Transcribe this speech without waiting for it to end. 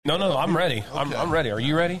No, I'm ready. Okay. I'm ready. Are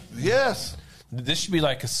you ready? Yes. This should be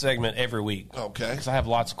like a segment every week. Okay. Because I have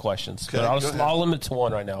lots of questions. Okay, But go ahead. I'll limit to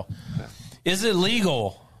one right now. Is it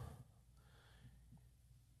legal?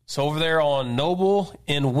 So over there on Noble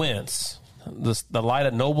and Wentz, the light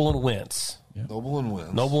at Noble and Wentz. Yeah. Noble and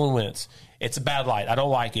Wentz. Noble and Wentz. It's a bad light. I don't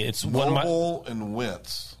like it. It's Noble and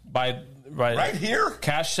Wentz. Right here?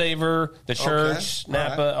 Cash Saver, the church, Okay.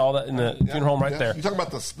 Napa, Right. all that in the funeral home right there. You talking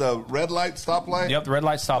about the red light, stop light? Yep, the red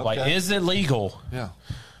light, stop light. Okay. Is it legal? Yeah.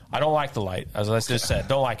 I don't like the light, as I just said.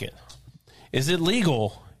 Don't like it. Is it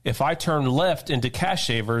legal if I turn left into Cash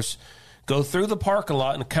Savers, go through the parking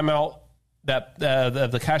lot, and come out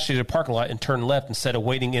the Cash Saver parking lot and turn left instead of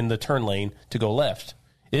waiting in the turn lane to go left?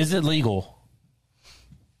 Is it legal?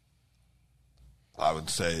 I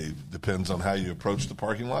would say depends on how you approach the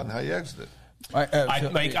parking lot and how you exit it.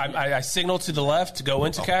 I signal to the left to go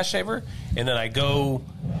into Cash Saver, and then I go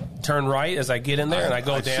turn right as I get in there, and I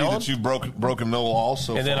go down. See that you've broken no law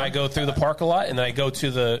so and then far. I go through the parking lot, and then I go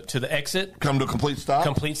to the exit. Come to a complete stop.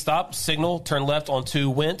 Complete stop. Signal. Turn left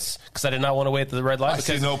onto Wentz because I did not want to wait at the red light. I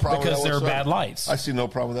see no problem because with that there are whatsoever. bad lights. I see no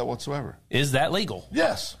problem with that whatsoever. Is that legal?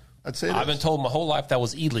 Yes, I'd say it I've is. been told my whole life that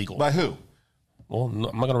was illegal. By who? Well, no,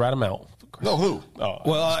 I'm not going to rat them out. No, who?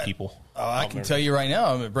 These people. I can tell you right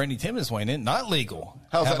now, Brittany Timmons went in. Not legal.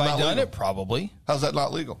 How's Have that I not done legal? it? Probably. How's that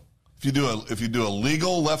not legal? If you do a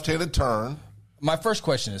legal left-handed turn. My first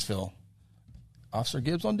question is, Phil, Officer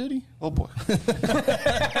Gibbs on duty? Oh boy.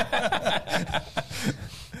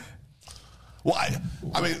 Well,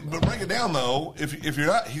 I mean, but break it down though. If you're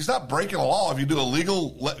not, he's not breaking a law. If you do a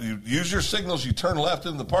legal, you use your signals, you turn left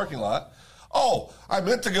into the parking lot. Oh, I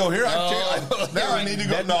meant to go here. Now I need to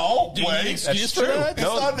go. No, Do you wait. need an excuse That's for true. that? It's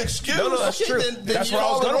No. not an excuse. No, that's true. Then That's you where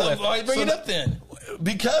I was know, going with. Why bring it up then?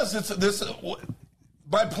 Because it's this.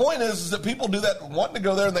 My point is that people do that wanting to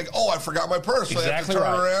go there and think, oh, I forgot my purse. So Exactly they have to turn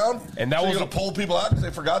right. around. And that so was you're going to pull people out because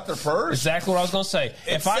they forgot their purse. Exactly what I was going to say.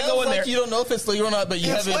 If I Sounds go in like there, you don't know if it's legal or not, but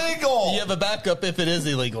you It's have legal. You have a backup if it is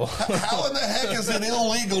illegal. How in the heck is it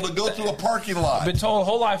illegal to go through a parking lot? I've been told the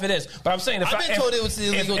whole life it is. But I'm saying, I've been told it was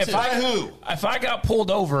illegal, too. By who? If I got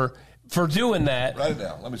pulled over for doing that, Write it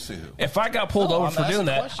down. Let me see who. if I got pulled No, over I'm for asking doing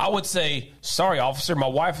a that, question. I would say, sorry, officer, my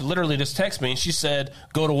wife literally just texted me and she said,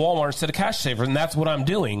 go to Walmart instead of Cash Saver, and that's what I'm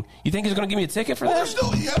doing. You think he's going to give me a ticket for Well, that? there's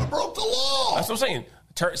no. You haven't broke the law. That's what I'm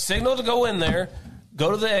saying. Signal to go in there,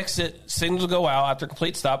 go to the exit, signal to go out after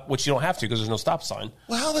complete stop, which you don't have to because there's no stop sign.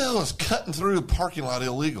 Well, how the hell is cutting through the parking lot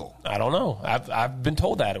illegal? I don't know. I've been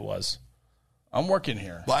told that it was. I'm working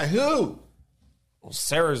here. By who? Well,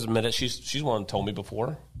 Sarah's admitted she's one who told me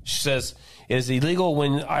before. She says it is illegal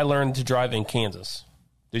when I learned to drive in Kansas.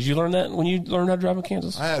 Did you learn that when you learned how to drive in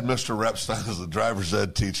Kansas? I had Mr. Repstein as a driver's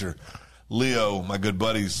ed teacher. Leo, my good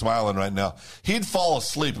buddy, is smiling right now. He'd fall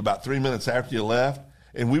asleep about 3 minutes after you left,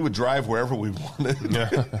 and we would drive wherever we wanted.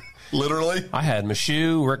 Literally. I had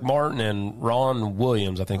Michoud, Rick Martin, and Ron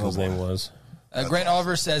Williams, I think his name was. Grant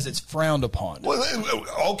Oliver says it's frowned upon. Well,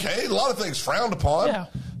 okay, a lot of things frowned upon. Yeah.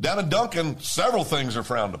 Down in Duncan, several things are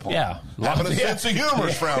frowned upon. Yeah. Having a Yeah. sense of humor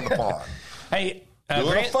is frowned upon. Hey,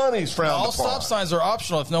 Doing a funny's frowned All upon. stop signs are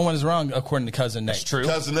optional if no one is wrong, according to Cousin Nate. That's true.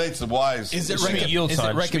 Cousin Nate's the wise. Is it, Should be yield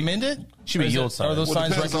sign. recommended? Should be Or is yield it- sign. Are those Well,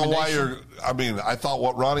 signs depends on why recommendation? you're. I mean, I thought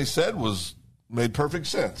what Ronnie said made perfect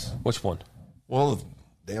sense. Which one? Well, the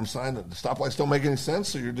damn sign that the stoplights don't make any sense,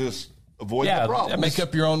 so you're just avoiding Yeah, the problem. Make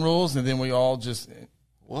up your own rules, and then we all just.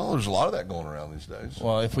 Well, there's a lot of that going around these days.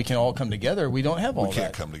 Well, if we can all come together, we don't have all We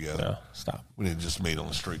can't that. come together. No, stop. We need to just meet on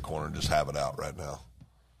the street corner and just have it out right now.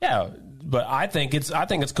 Yeah, but I think it's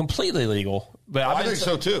completely legal. But I think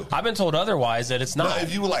so, too. I've been told otherwise that it's not. Now,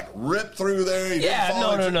 if you like rip through there, you Yeah, didn't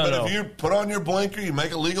follow no. But if you put on your blinker, you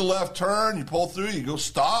make a legal left turn, you pull through, you go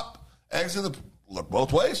stop, exit look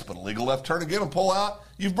both ways, put a legal left turn again and pull out.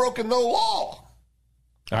 You've broken no law.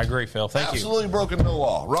 I agree, Phil. Thank you. Absolutely broken no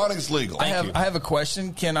law. Ronnie's legal. I have a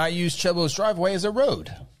question. Can I use Chubbo's driveway as a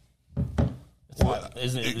road?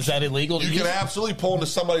 Is that illegal to You use? can absolutely pull into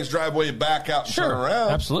somebody's driveway, back out, and turn Sure,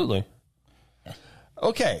 around. absolutely.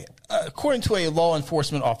 Okay. According to a law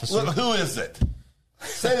enforcement officer, Look, who is it?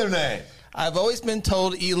 Say their name. I've always been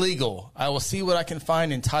told illegal. I will see what I can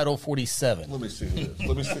find in Title 47. Let me see who it is.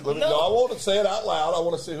 Let me see. No, I want to say it out loud. I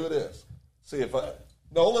want to see who it is. See if I.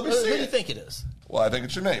 No, let me Who see do you it. think it is? Well, I think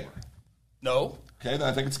it's your neighbor. No. Okay, then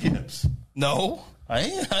I think it's Gibbs. No. I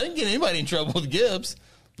didn't get anybody in trouble with Gibbs.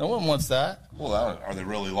 No one wants that. Well, are they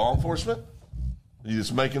really law enforcement? Are you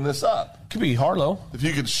just making this up? Could be Harlow. If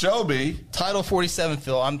you could show me, Title 47,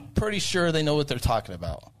 Phil, I'm pretty sure they know what they're talking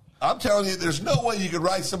about. I'm telling you, there's no way you could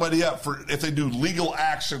write somebody up for if they do legal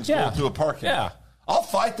actions Yeah. going through a parking lot. Yeah. I'll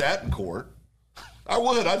fight that in court. I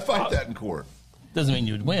would. I'd fight that in court. Doesn't mean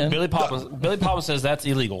you'd win. Billy Poppins says that's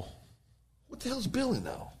illegal. What the hell's Billy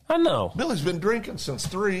know? I know. Billy's been drinking since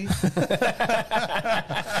 3.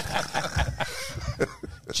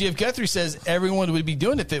 G.F. Guthrie says everyone would be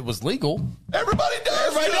doing it if it was legal. Everybody does.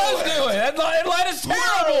 Everybody does do it. That light is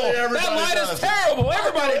terrible. That light is terrible.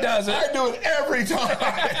 Everybody does it. I do it every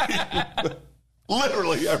time.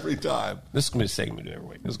 Literally every time. This is going to be a segment we do every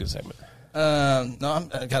week. This is a good segment. No,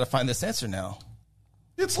 I got to find this answer now.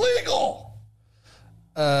 It's legal.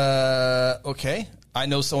 Okay. I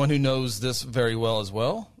know someone who knows this very well as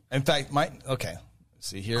well. In fact, okay. Let's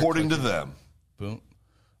see here. According to them. Boom.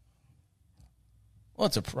 Well,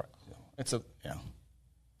 yeah.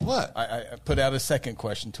 What? I put out a second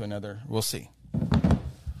question to another. We'll see. You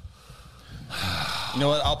know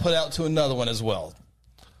what? I'll put out to another one as well.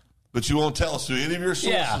 But you won't tell us who any of your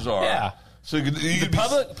sources are. Yeah. So you could be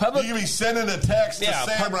sending a text to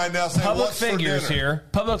Sam right now saying, public what's figures for dinner? here.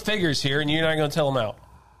 Public figures here, and you're not going to tell them out.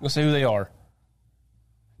 You're going to say who they are.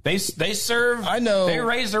 They serve. I know. They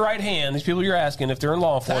raise their right hand. These people you're asking if they're in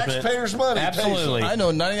law enforcement. Taxpayers' money. Absolutely. I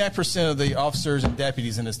know 99% of the officers and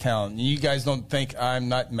deputies in this town. You guys don't think I'm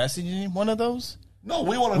not messaging one of those? No,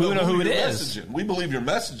 we want to know who it you're is. messaging. We believe you're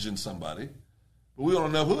messaging somebody, but we want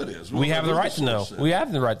to know who it is. We have the right to know. We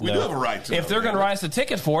have the right to know. We do have a right to know. If they're going to write us a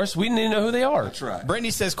ticket for us, we need to know who they are. That's right. Brittany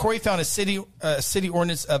says Corey found a city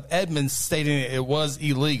ordinance of Edmonds stating it was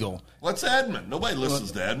illegal. What's Edmund? Nobody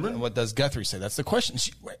listens to Edmund. And what does Guthrie say? That's the question.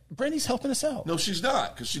 Brittany's helping us out. No, she's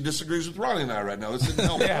not, because she disagrees with Ronnie and I right now. This didn't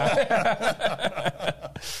help.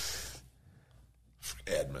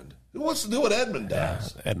 Edmund. Who wants to do what Edmund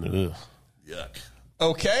does? Edmund. Yuck.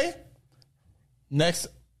 Okay. Next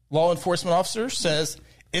law enforcement officer says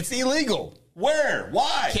it's illegal. Where?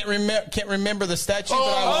 Why? Can't remember the statute.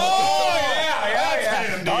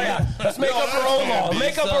 Yeah. Let's make up our own laws.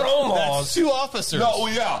 Make up our own laws. That's 2 officers. No,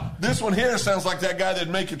 well, yeah. This one here sounds like that guy that'd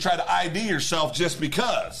make you try to ID yourself just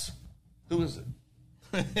because. Who is it?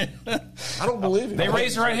 I don't believe it. They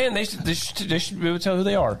raise their right hand. They should be able to tell who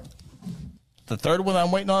they are. The third one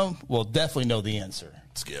I'm waiting on will definitely know the answer.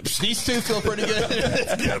 Skips. These 2 feel pretty good.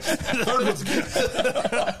 Third one's Gibbs.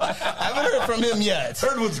 I haven't heard from him yet.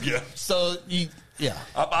 Third one's Gibbs. So,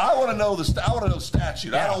 I want to know I want to know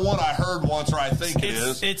statute. I don't want I heard once or I think it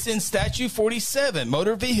is. It's in Statute 47,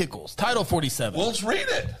 Motor Vehicles, Title 47. Well, let's read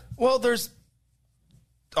it. Well, there's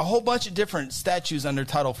a whole bunch of different statutes under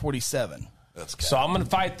Title 47. So I'm going to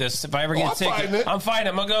fight this. If I ever get a ticket, I'm fighting.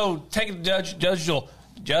 I'm going to go take it to Judge Joel.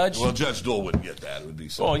 Well, Judge Dole wouldn't get that. It would be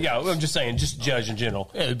so. Oh, yeah. I'm just saying, just judge in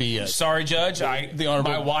general. It would be sorry, Judge. the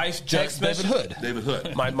Honorable my wife David Hood. David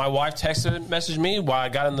Hood. My wife messaged me while I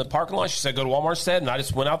got in the parking lot. She said, go to Walmart instead, and I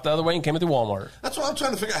just went out the other way and came into Walmart. That's what I'm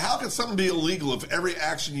trying to figure out. How can something be illegal if every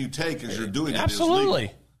action you take as you're doing it Absolutely.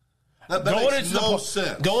 is legal? That makes no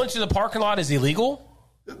sense. Going to the parking lot is illegal?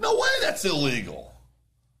 There's no way that's illegal.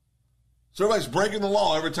 So everybody's breaking the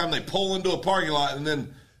law every time they pull into a parking lot and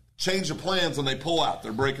then change the plans and they pull out.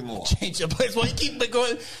 They're breaking the law. Change the plans. Well, you keep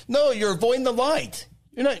going. No, you're avoiding the light.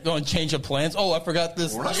 You're not going to change the plans. Oh, I forgot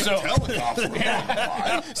this. We're not going to tell the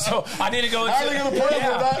cops. So I need to go. How are they going to prove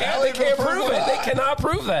that? They can't prove it. They cannot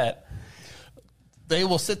prove that. They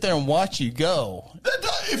will sit there and watch you go.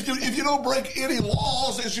 If you don't break any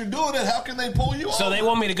laws as you're doing it, how can they pull you over? So they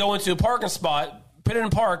want me to go into a parking spot, put it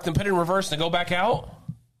in park, then put it in reverse and go back out?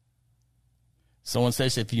 Someone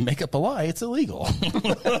says if you make up a lie, it's illegal.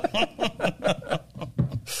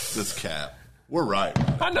 This cat. We're right.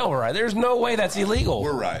 I know we're right. There's no way that's illegal.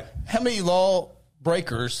 We're right. How many law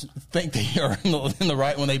breakers think they are in the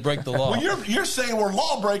right when they break the law? Well, you're saying we're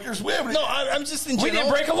lawbreakers. We haven't. No, I'm just in general. We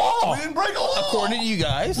didn't break a law. We didn't break a law. According to you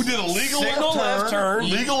guys. We did a legal Signal left turn.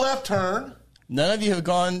 Legal left turn. None of you have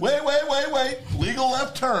gone. Wait. Legal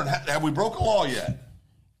left turn. Have we broke a law yet?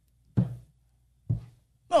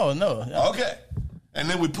 No. Okay. And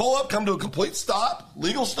then we pull up, come to a complete stop,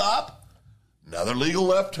 legal stop, another legal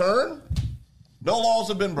left turn. No laws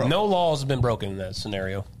have been broken. No laws have been broken in that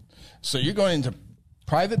scenario. So you're going into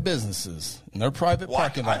private businesses and their private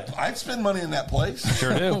parking lot. I'd spend money in that place.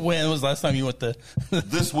 Sure do. When was the last time you went to?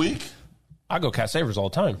 This week. I go Cat Savers all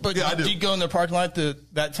the time. But yeah, I do. You go in their parking lot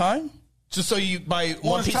that time? Just so you buy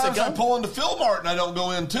one piece of times gum? I pull into Philmart and I don't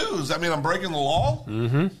go in too. Does that mean I'm breaking the law?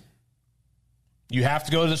 Mm-hmm. You have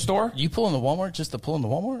to go to the store? You pull in the Walmart just to pull in the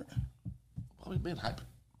Walmart? What do you mean?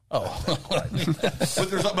 Oh.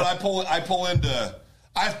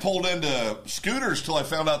 I've pulled into Scooters till I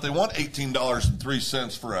found out they want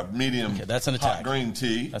 $18.03 for a medium that's an attack. hot green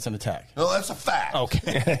tea. That's an attack. No, that's a fact.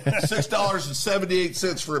 Okay.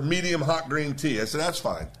 $6.78 for a medium hot green tea. I said, that's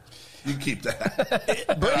fine. You can keep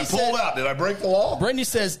that. Brittany I pulled out. Did I break the law? Brittany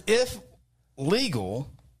says if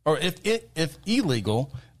legal, or if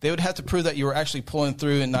illegal, they would have to prove that you were actually pulling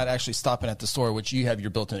through and not actually stopping at the store, which you have your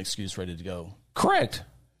built-in excuse ready to go. Correct.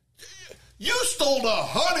 You stole a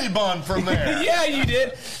honey bun from there. Yeah, you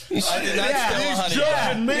did. I did not steal a honey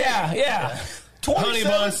judging bun. me. Yeah. Honey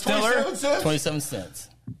bun stiller. 27 cents? 27 cents.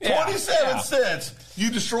 27 cents. You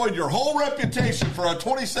destroyed your whole reputation for a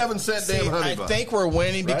 27-cent damn honey bun. I think we're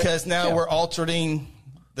winning because now we're altering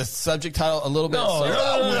the subject title a little bit. No, You're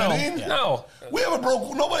not winning. No. We haven't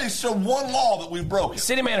broke. Nobody's shown one law that we've broken.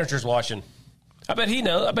 City manager's watching. I bet he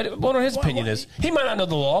knows. I wonder what his opinion is. He might not know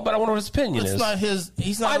the law, but I wonder what his opinion is. It's not his.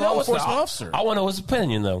 He's not I a law know it's enforcement not. officer. I want to know his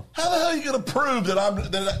opinion, though. How the hell are you going to prove that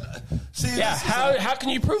I'm? See, Yeah, how can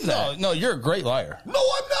you prove that? No, you're a great liar. No,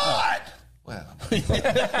 I'm not. Well,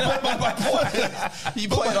 but my point is, You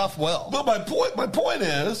play it off well. But my point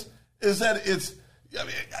is that it's. I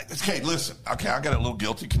mean, okay, listen. Okay, I got a little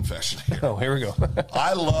guilty confession here. Oh, here we go.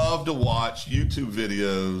 I love to watch YouTube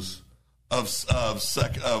videos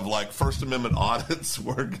of like First Amendment audits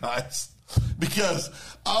where guys, because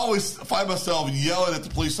I always find myself yelling at the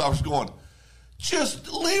police officers going, just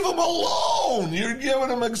leave them alone. You're giving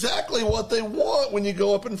them exactly what they want when you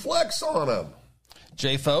go up and flex on them.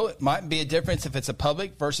 JFO, it might be a difference if it's a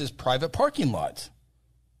public versus private parking lot.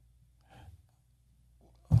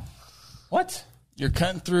 What? You're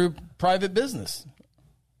cutting through private business.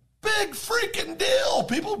 Big freaking deal.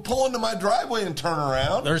 People pull into my driveway and turn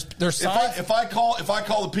around. There's signs. If I call the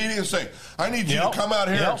PD and say, I need you Yep. to come out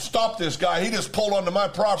here Yep. and stop this guy. He just pulled onto my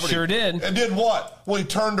property. Sure did. And did what? Well, he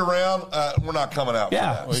turned around. We're not coming out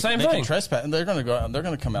Yeah. for that. Same they thing. can trespass, and they're going to go. They're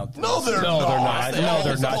going to come out. No, they're No, not. they're not. No,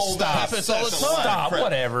 they're not. Oh, Stop. that's Happens all the such a time. load of Stop. crap.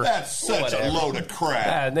 Whatever. That's such Whatever. a load of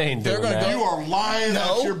crap. They ain't They're doing gonna that. You are lying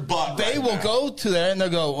out your butt. They right will now. go to there and they'll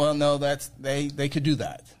go. Well, no, that's they could do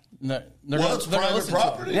that. No, Well, it's private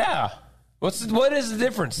property. Yeah. What is the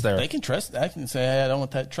difference there? They can trust. I can say, hey, I don't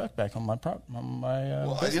want that truck back on my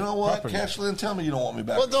Well, business you know what, property. Cashland, tell me you don't want me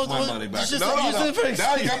back. Well, don't- my well, money back. just No. use it for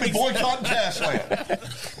Now you got me excuse. boycotting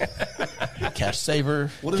Cashland. Cash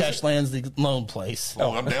Saver, What is Cash Land's the loan place.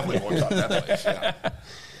 Oh, I'm definitely boycotting that place. Yeah.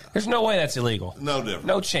 There's no way that's illegal. No difference.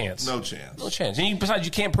 No chance. No chance. No chance. And besides,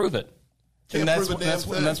 you can't prove it. Can't And that's prove a damn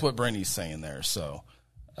thing. and that's what Brandy's saying there. So,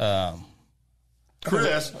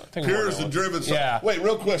 Chris, think here's we're the driven side. Yeah. Wait,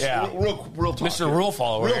 real quick. Yeah. Real talk. Mr. here. Rule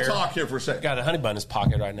follower Real here. talk here for a second. Got a honey bun in his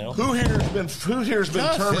pocket right now. Who here's been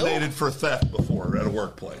God, terminated for theft before at a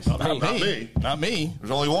workplace? Not me. Not me.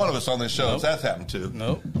 There's only one of us on this show that's happened to.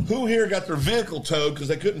 Nope. Who here got their vehicle towed because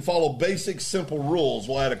they couldn't follow basic, simple rules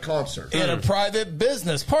while at a concert? In a private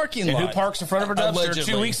business parking And lot. who parks in front of a dumpster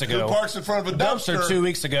Allegedly. 2 weeks ago? Who parks in front of a Dumpster 2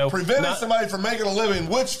 weeks ago. preventing Not- somebody from making a living,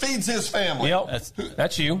 which feeds his family? Yep.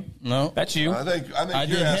 That's you. No. That's you. I think I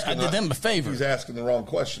you're did asking. them a favor. He's asking the wrong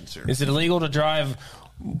questions here. Is it illegal to drive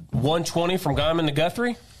 120 from Guyman to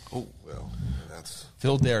Guthrie? Oh well, that's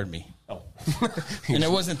Phil dared me. Oh. And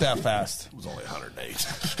it wasn't that fast. it was only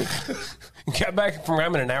 108. Got back from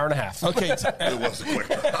Guyman in an hour and a half. Okay, It wasn't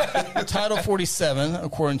quick. Title 47,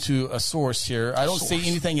 according to a source here, I don't see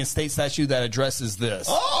anything in state statute that addresses this.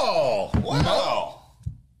 Oh wow!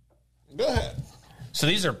 Go ahead. So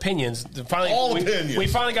these are opinions. Finally, All we, opinions. We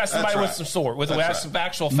finally got somebody That's right. with some sort, with That's some right.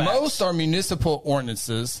 actual facts. Most are municipal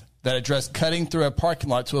ordinances that address cutting through a parking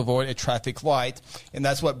lot to avoid a traffic light, and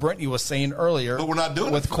that's what Brittany was saying earlier. But we're not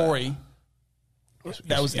doing with it for Corey.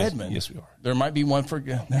 That was yes, Edmund. yes, we are. There might be one for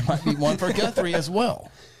Guthrie as well,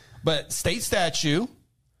 but state statute,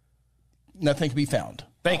 nothing can be found.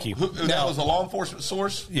 Thank you. That was a law enforcement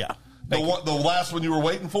source. Yeah. The last one you were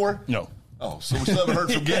waiting for. No, Oh, so we still haven't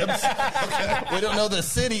heard from Gibbs. Okay. we don't know the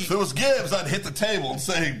city. If it was Gibbs, I'd hit the table and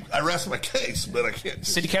say, I rest my case, but I can't.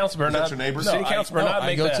 City council better Is that not. your neighbor? City council better not I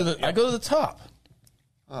make go that. to the I go to the top.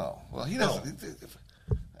 Oh, well, he doesn't.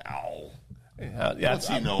 Ow. Yeah, What's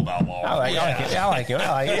he know about law? I like it. I like it.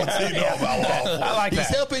 I like it. What's he know about law? I like He's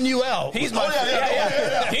that. helping you out. He's my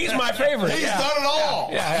yeah. He's my favorite. He's yeah. done it all.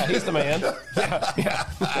 Yeah, he's the man.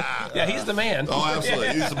 Yeah, he's the man. Oh,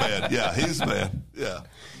 absolutely. He's the man. Yeah, he's the man. Yeah.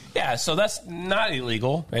 Yeah, so that's not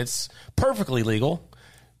illegal. It's perfectly legal.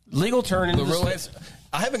 Legal turn into The real answer,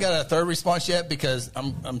 I haven't got a third response yet because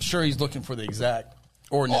I'm sure he's looking for the exact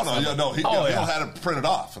ordinance. Oh, no. He'll have it printed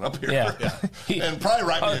off and up here. Yeah. And probably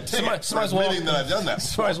write me a ticket for admitting that I've done that.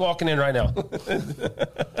 Somebody's walking in right now.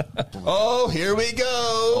 Oh, here we go.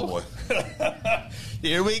 Oh, boy.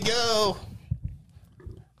 Here we go.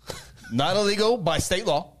 Not illegal by state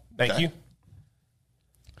law. Thank you.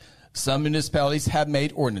 Some municipalities have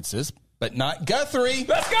made ordinances, but not Guthrie.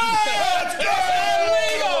 Let's go! Let's go!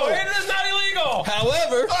 Illegal! It is not illegal!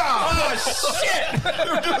 However, Oh, shit!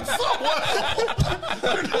 They're doing so well.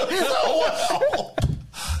 They're doing so well.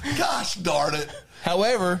 Gosh darn it.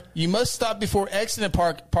 However, you must stop before exiting a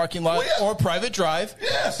parking lot or private drive.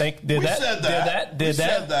 Yes. Did we that? said Did that. that? Did we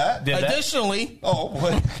that? said that. Did that? Additionally, Oh,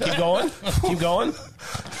 boy. Keep going. Keep going.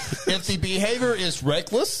 if the behavior is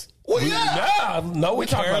reckless, Well, yeah. No, we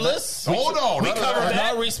talked about careless, Oh, no. we covered or that.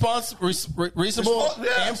 not reasonable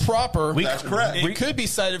Yes. and proper, That's correct. it could be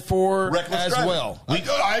cited for Reckless as driving. well.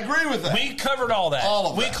 I agree with that. We covered all that.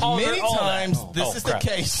 All of we that. called Many all times that. this Oh, is crap. the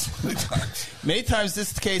case. Many times this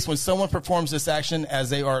is the case when someone performs this action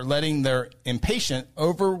as they are letting their impatient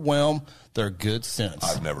overwhelm their good sense.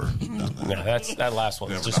 I've never done that. No, that last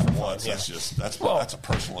one is Never just done it one. once. Yeah. That's a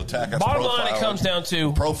personal attack. That's Bottom line, it profiling. comes down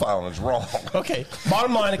to Profiling is wrong. Okay.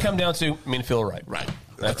 bottom line. It comes down to feel right. Right.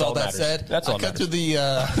 That's all that matters. said. That's all I cut matters. to the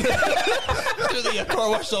car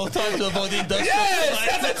wash all the time to avoid the industrial.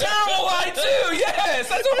 Yes, that's a terrible lie too. Yes,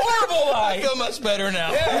 that's a horrible I lie. feel much better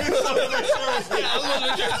now.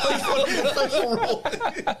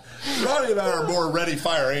 Ronnie and I are more ready,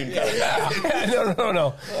 fire, aim.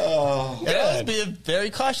 No. I was being very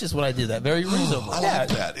cautious when I do that. Very reasonable. I like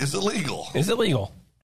that. It's illegal. Is it legal?